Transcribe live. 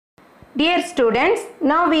Dear students,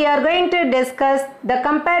 now we are going to discuss the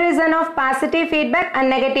comparison of positive feedback and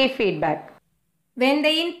negative feedback. When the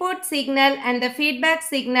input signal and the feedback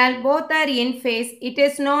signal both are in phase, it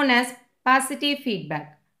is known as positive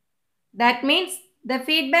feedback. That means the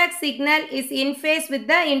feedback signal is in phase with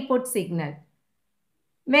the input signal.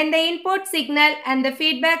 When the input signal and the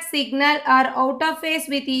feedback signal are out of phase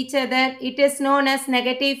with each other, it is known as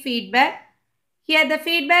negative feedback. Here the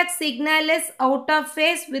feedback signal is out of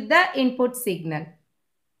phase with the input signal.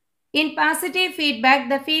 In positive feedback,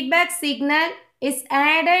 the feedback signal is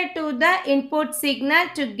added to the input signal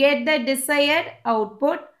to get the desired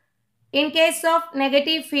output. In case of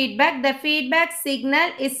negative feedback, the feedback signal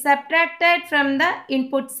is subtracted from the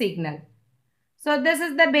input signal. So this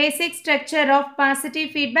is the basic structure of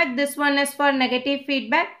positive feedback. This one is for negative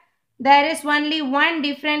feedback. There is only one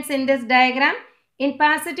difference in this diagram. In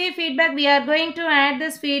positive feedback, we are going to add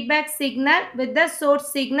this feedback signal with the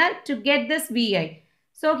source signal to get this Vi.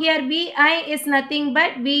 So here Vi is nothing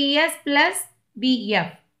but Vs plus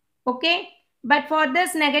Vf. Okay. But for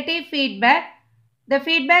this negative feedback, the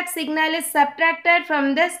feedback signal is subtracted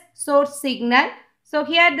from this source signal. So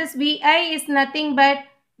here this Vi is nothing but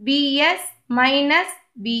Vs minus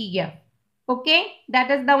Vf. Okay.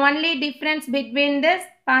 That is the only difference between this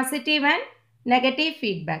positive and negative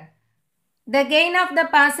feedback. The gain of the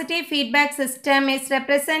positive feedback system is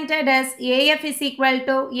represented as AF is equal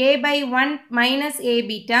to A by 1 minus A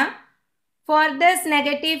beta. For this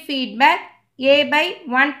negative feedback, A by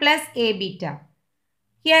 1 plus A beta.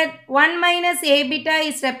 Here 1 minus A beta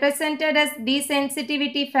is represented as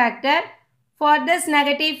desensitivity factor. For this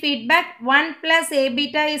negative feedback, 1 plus A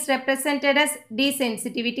beta is represented as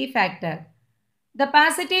desensitivity factor. The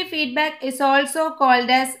positive feedback is also called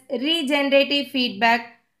as regenerative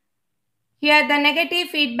feedback. Here the negative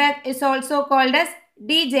feedback is also called as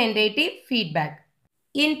degenerative feedback.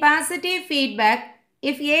 In positive feedback,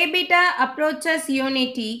 if A beta approaches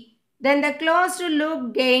unity, then the closed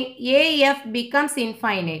loop gain AF becomes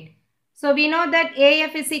infinite. So we know that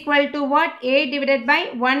AF is equal to what? A divided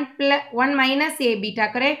by 1 minus A beta,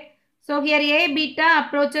 correct? So here A beta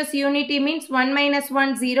approaches unity means 1 minus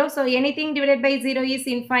 1, 0. So anything divided by 0 is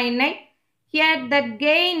infinite. Here the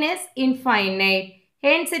gain is infinite.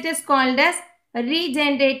 Hence it is called as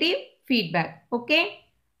regenerative feedback. Okay.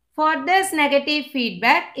 For this negative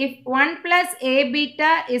feedback, if 1 plus A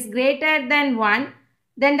beta is greater than 1,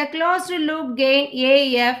 then the closed loop gain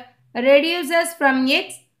AF reduces from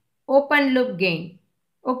its open loop gain.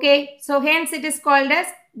 Okay. So hence it is called as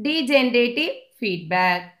degenerative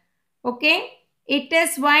feedback. Okay. It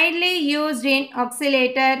is widely used in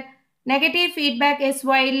oscillator. Negative feedback is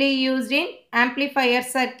widely used in amplifier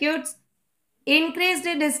circuits. Increased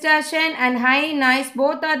distortion and high noise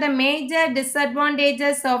both are the major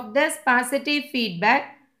disadvantages of this positive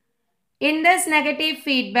feedback. In this negative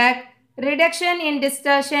feedback, reduction in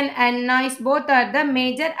distortion and noise both are the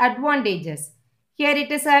major advantages. Here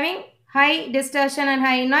it is having high distortion and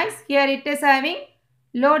high noise. Here it is having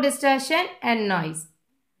low distortion and noise.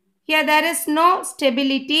 Here there is no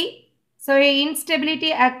stability. So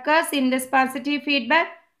instability occurs in this positive feedback.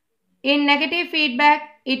 In negative feedback,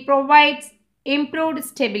 it provides improved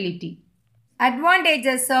stability.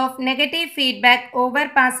 Advantages of negative feedback over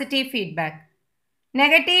positive feedback.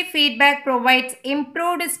 Negative feedback provides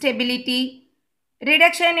improved stability,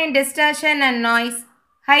 reduction in distortion and noise,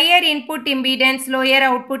 higher input impedance, lower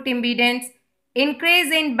output impedance,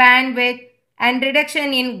 increase in bandwidth and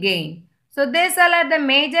reduction in gain. So these all are the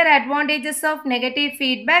major advantages of negative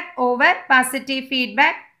feedback over positive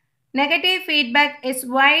feedback. Negative feedback is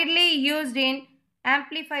widely used in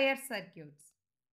amplifier circuits.